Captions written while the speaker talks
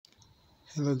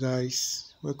Hello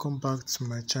guys, welcome back to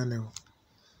my channel.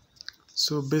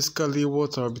 So basically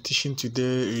what I'll be teaching today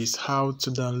is how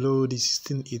to download the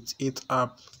 1688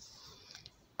 app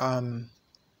and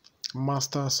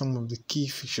master some of the key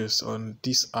features on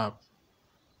this app.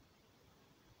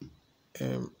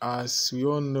 As we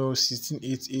all know,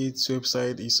 1688's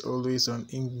website is always on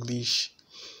English,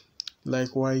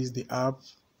 likewise the app,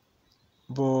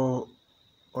 but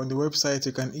on the website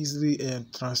you can easily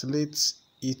translate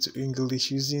it to English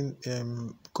using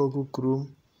Google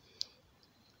Chrome,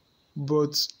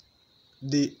 but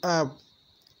the app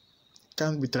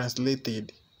can't be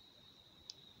translated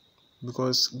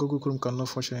because Google Chrome cannot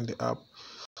function in the app.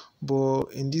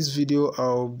 But in this video,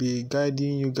 I'll be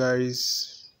guiding you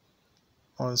guys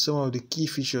on some of the key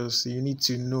features you need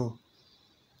to know.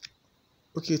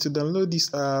 Okay, to download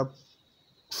this app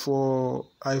for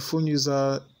iPhone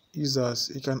users,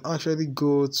 you can actually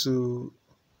go to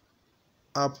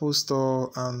Apple Store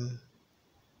and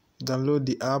download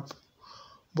the app.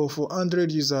 But for Android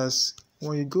users,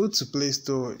 when you go to Play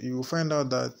Store, you will find out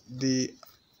that the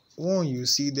one you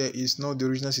see there is not the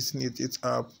original 1688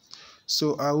 app.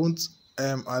 So I won't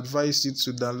advise you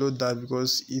to download that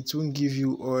because it won't give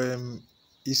you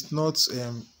it's not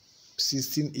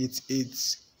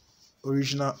 1688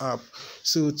 original app.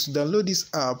 So to download this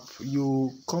app,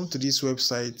 you come to this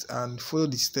website and follow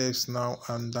the steps now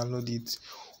and download it.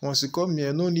 Once you come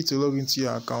here, no need to log into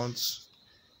your account.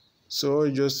 So all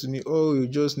you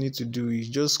just need to do is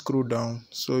just scroll down.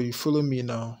 So you follow me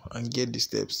now and get the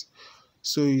steps.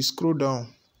 So you scroll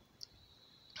down.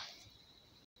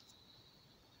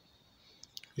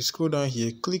 You scroll down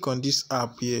here, click on this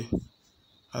app here.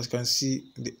 As you can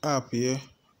see, the app here,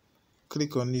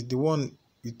 click on it, the one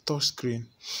with touch screen.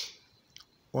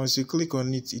 Once you click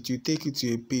on it, it will take you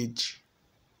to a page,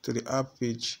 to the app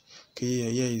page.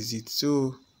 Okay, here is it.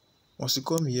 So once you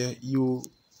come here, you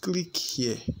click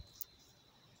here.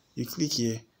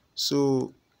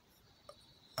 So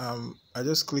I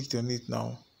just clicked on it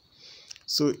now.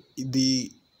 So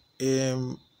the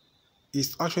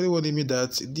it's actually warning me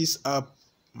that this app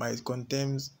might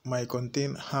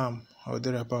contain harm or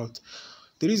thereabout.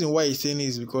 The reason why it's saying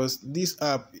is because this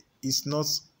app is not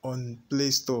on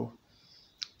Play Store.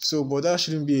 So, but that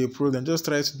shouldn't be a problem. Just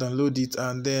try to download it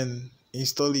and then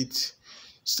install it.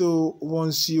 So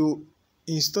once you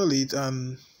install it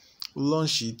and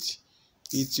launch it,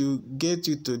 it will get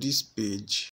you to this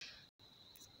page.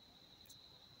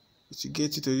 It will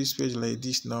get you to this page like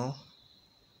this now.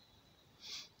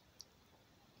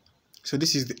 So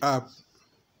this is the app.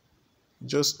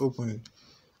 Just open it.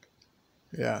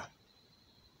 Yeah.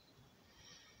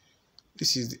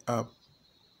 This is the app.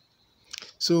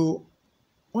 So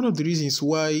one of the reasons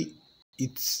why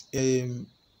it's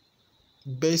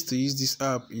best to use this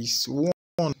app is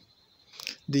one,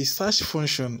 the search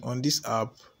function on this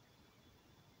app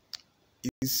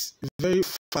is very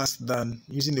fast than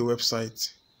using the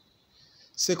website.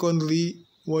 Secondly,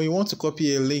 when you want to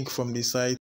copy a link from the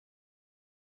site,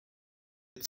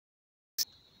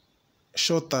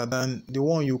 shorter than the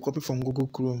one you copy from Google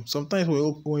Chrome. Sometimes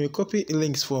when you copy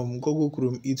links from Google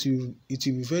Chrome, it will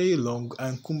be very long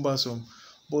and cumbersome.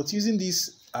 But using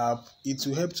this app, it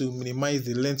will help to minimize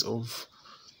the length of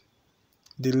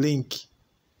the link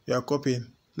you are copying.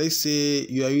 Let's say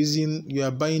you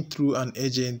are buying through an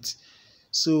agent.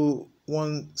 So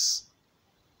once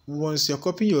you're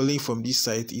copying your link from this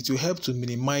site, it will help to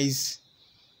minimize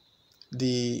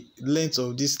the length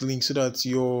of this link so that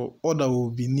your order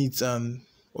will be neat and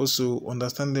also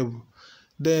understandable.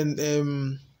 Then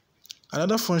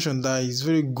another function that is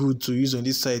very good to use on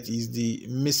this site is the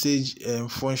message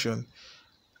function.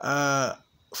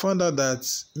 Found out that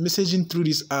messaging through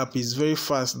this app is very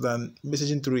fast than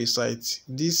messaging through a site.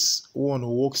 This one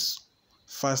works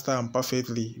faster and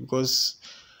perfectly because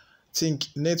I think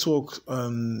network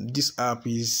on this app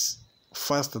is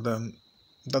faster than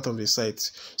that of the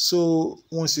site. So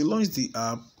once you launch the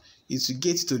app, it will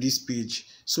get to this page.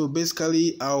 So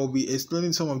basically, I'll be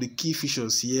explaining some of the key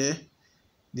features here.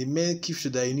 The main key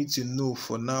feature that you need to know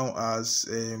for now as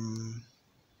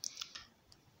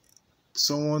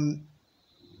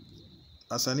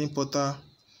an importer.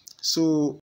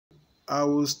 So I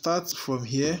will start from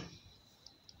here.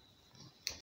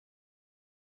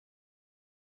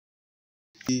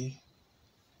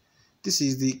 This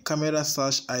is the camera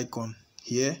search icon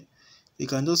here. You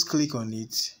can just click on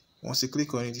it. Once you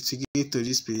click on it, to get to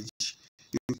this page,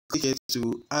 you click here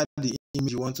to add the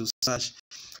image you want to search,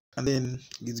 and then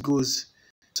it goes.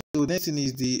 So the next thing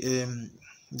is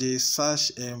the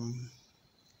search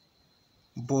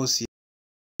box here.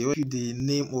 Where the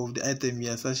name of the item you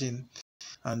are searching,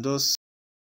 and just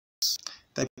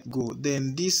type go.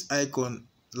 Then this icon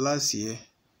last here,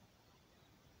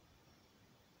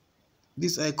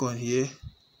 this icon here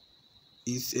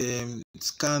is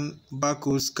scan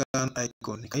barcode scan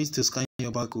icon. You can use to scan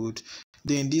your barcode.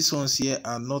 Then these ones here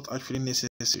are not actually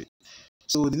necessary.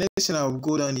 So the next thing I will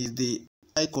go down is the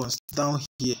icons down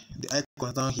here. The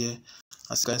icons down here,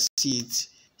 as you can see it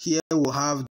here, we'll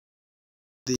have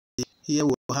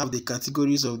the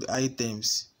categories of the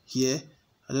items. Here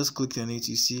I just click on it.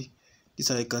 You see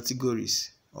these are the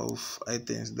categories of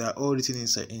items. They are all written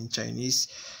in Chinese,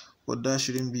 but that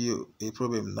shouldn't be a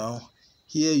problem now.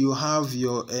 Here you have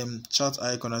your chat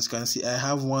icon. As you can see, I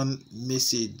have one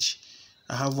message.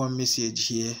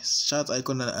 Here, chat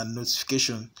icon and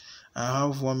notification. I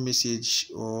have one message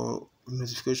or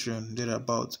notification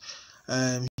thereabout.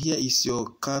 Here is your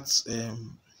cart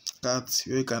where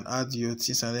you can add your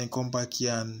things and then come back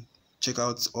here and check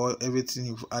out everything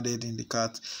you've added in the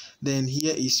cart. Then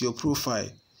here is your profile.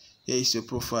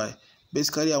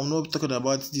 Basically, I'm not talking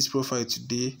about this profile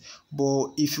today,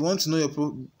 but if you want to know your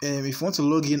if you want to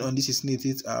log in on this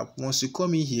Snapchat app, once you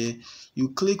come in here, you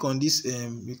click on this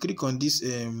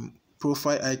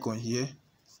profile icon here.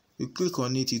 You click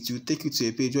on it, it will take you to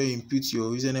a page where you input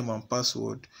your username and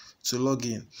password to log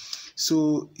in.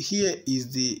 So here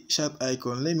is the chat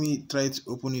icon. Let me try to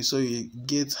open it so you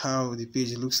get how the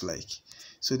page looks like.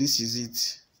 So this is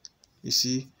it. You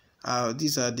see,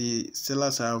 these are the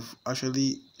sellers I've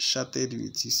actually chatted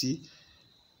with. You see,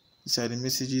 these are the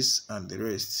messages and the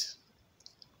rest.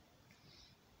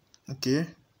 Okay,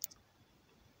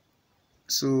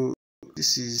 so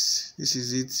this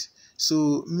is it.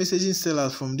 So messaging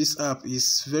sellers from this app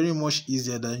is very much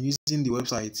easier than using the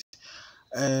website.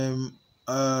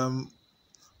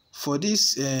 For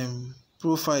this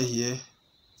profile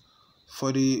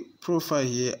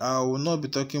here, I will not be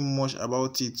talking much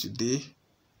about it today.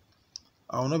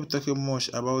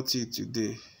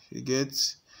 You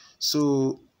get?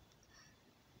 So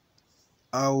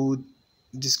I will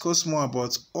discuss more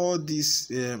about all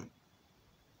these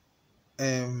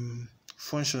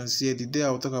functions here the day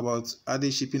I will talk about adding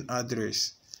shipping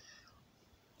address.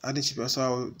 So I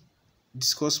will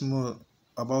discuss more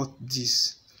about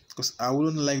this because I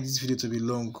wouldn't like this video to be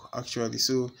long actually.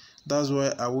 So that's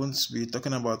why I won't be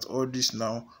talking about all this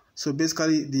now. So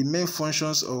basically, the main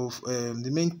functions of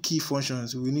the main key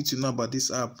functions we need to know about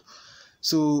this app.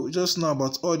 So just know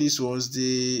about all these ones: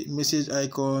 the message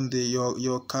icon,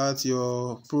 your cart,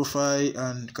 your profile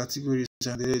and categories,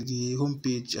 and the home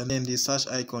page, and then the search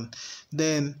icon.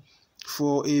 Then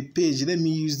for a page, let me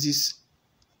use this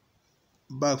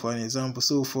bag for an example.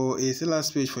 So for a seller's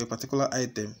page for a particular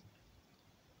item,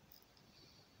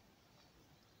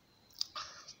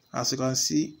 as you can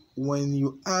see, when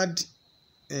you add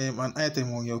an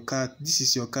item on your cart, this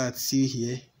is your cart still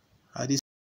here. At this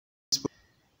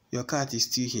your cart is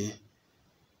still here.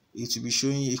 It will be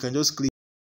showing you. You can just click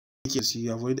here, so you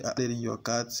have already added in your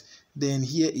cart. Then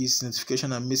here is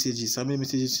notification and messages. How many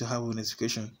messages you have on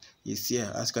notification is here.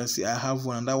 As you can see, I have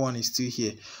one and that one is still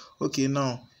here. Okay,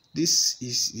 now this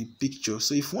is the picture.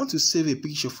 So if you want to save a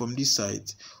picture from this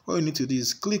site, all you need to do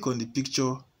is click on the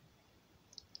picture.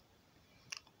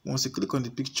 Once you click on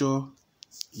the picture,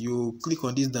 you click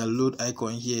on this download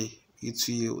icon here. It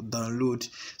will download,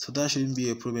 so that shouldn't be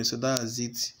a problem. So that's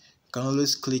it. You can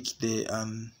always click there,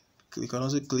 and you can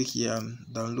also click here and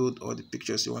download all the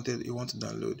pictures you want to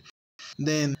download.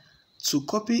 Then to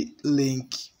copy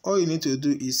link, all you need to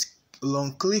do is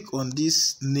long click on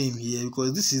this name here,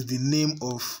 because this is the name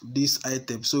of this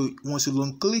item. So once you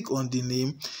long click on the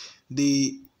name,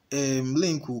 the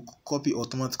link will copy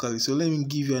automatically. So let me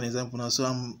give you an example now. So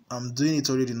I'm doing it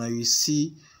already now. You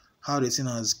see how the thing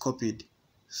has copied.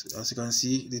 So as you can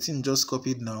see, the thing just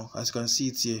copied now. As you can see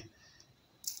it here,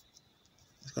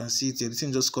 the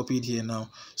thing just copied here now.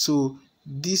 So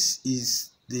this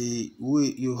is the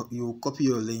way you copy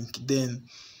your link. Then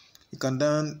you can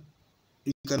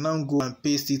now go and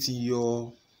paste it in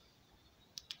your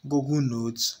Google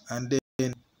Notes and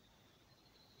then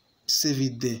save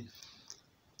it there.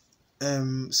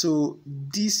 So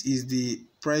this is the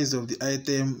price of the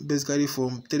item, basically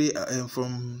from three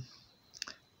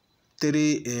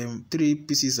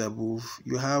pieces above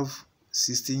you have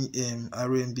 16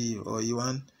 RMB or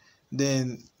yuan.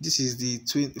 Then this is the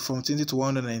from 20 to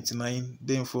 199.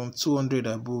 Then from 200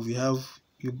 above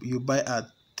you buy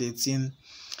at 13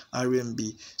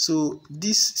 RMB. So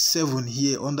this 7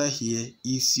 here under here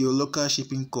is your local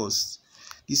shipping cost.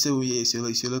 This 7 here is your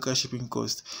local shipping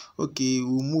cost. Okay,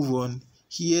 we'll move on.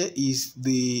 Here is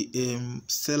the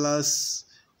sellers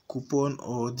coupon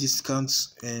or discount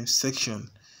section.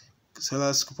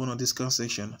 Sellers coupon or discount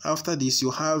section. After this,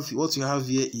 what you have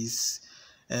here is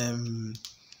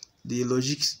the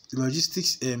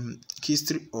logistics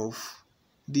history of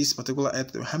this particular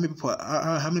item, how many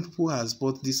people has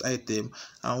bought this item,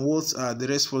 and what are the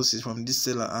responses from this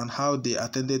seller and how they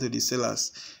attended to the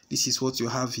sellers. This is what you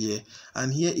have here,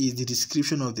 and here is the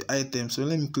description of the item. So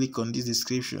let me click on this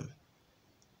description.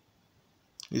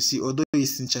 You see, although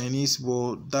it's in Chinese,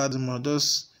 but that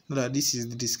just know that this is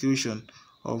the description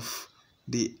of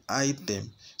the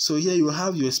item. So here you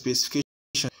have your specification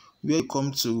where you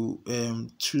come to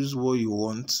choose what you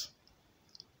want.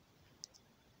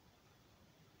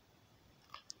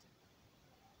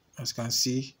 As you can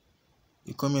see,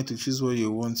 you come here to choose what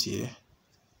you want here.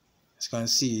 As you can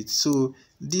see it. So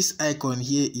this icon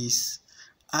here is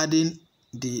adding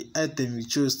the item you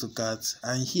chose to cart,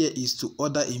 and here is to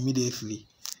order immediately.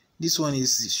 This one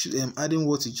is adding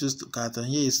what you chose to cart, and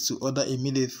here is to order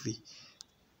immediately.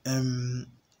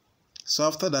 So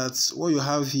after that, what you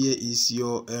have here is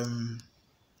your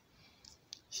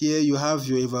here you have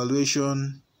your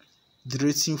evaluation, the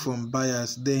rating from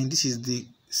buyers. Then this is the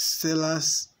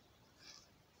seller's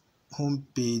home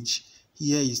page.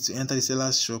 Here is to enter the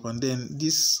seller's shop, and then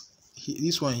this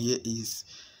one here is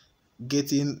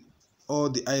getting all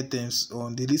the items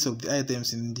on the list of the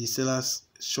items in the seller's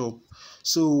shop.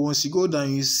 So once you go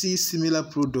down, you see similar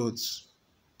products.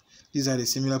 These are the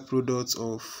similar products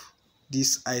of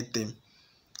this item.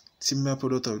 Similar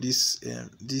product of this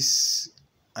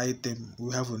item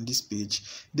we have on this page.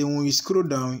 Then when you scroll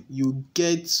down, you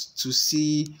get to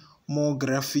see more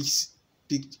graphics,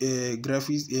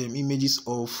 images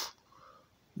of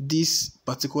this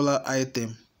particular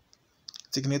item.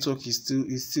 The network is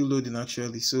still loading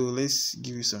actually, so let's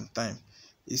give you some time.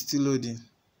 It's still loading.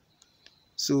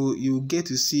 So you get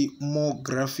to see more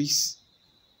graphics,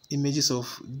 images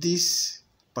of this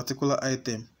particular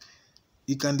item.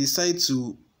 You can decide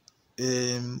to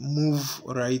move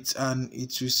right, and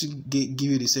it will still give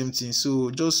you the same thing.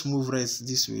 So just move right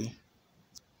this way.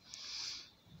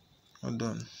 Hold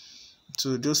on.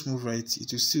 So just move right,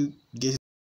 it will still get.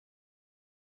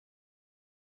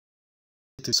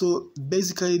 So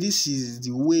basically, this is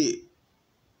the way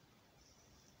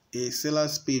a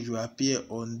seller's page will appear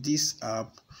on this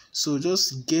app. So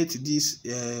just get these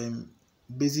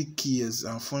basic keys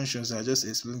and functions I just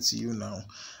explained to you now.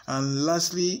 And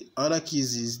lastly, other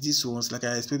keys is this ones, like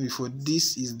I explained before.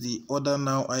 This is the order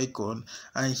now icon,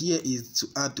 and here is to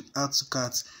add to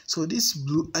cart. So this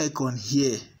blue icon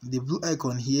here, the blue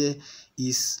icon here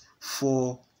is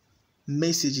for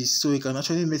messages, so you can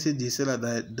actually message the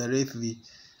seller directly.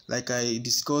 Like I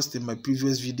discussed in my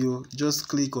previous video, just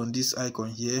click on this icon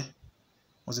here.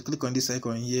 Once you click on this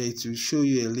icon here, it will show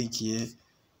you a link here.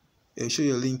 It'll show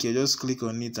you a link here. Just click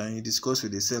on it and you discuss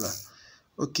with the seller.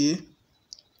 Okay.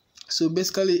 So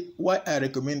basically, why I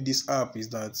recommend this app is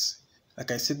that,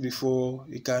 like I said before,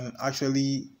 you can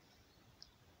actually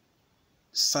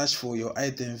search for your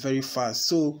item very fast.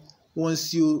 So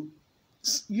once you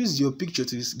use your picture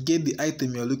to get the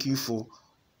item you're looking for,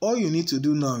 all you need to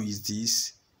do now is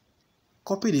this: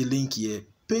 copy the link here,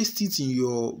 paste it in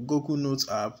your Google Notes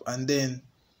app, and then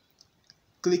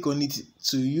click on it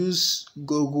to use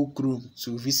Google Chrome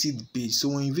to visit the page. So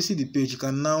when you visit the page, you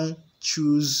can now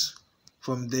choose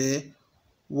from there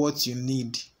what you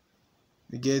need.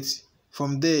 You get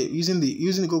from there, using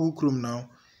the Google Chrome now,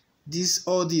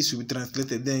 all this will be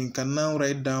translated. Then you can now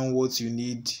write down what you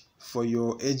need for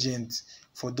your agent,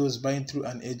 for those buying through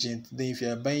an agent. Then if you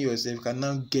are buying yourself, you can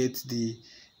now get the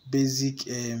basic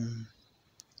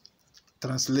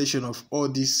translation of all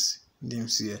these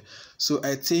names here. So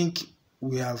I think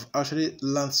we have actually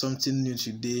learned something new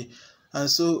today. And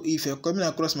so if you're coming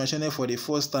across my channel for the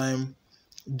first time,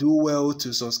 do well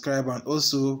to subscribe and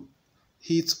also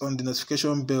hit on the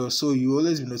notification bell so you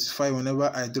always be notified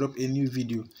whenever I drop a new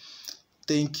video.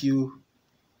 Thank you.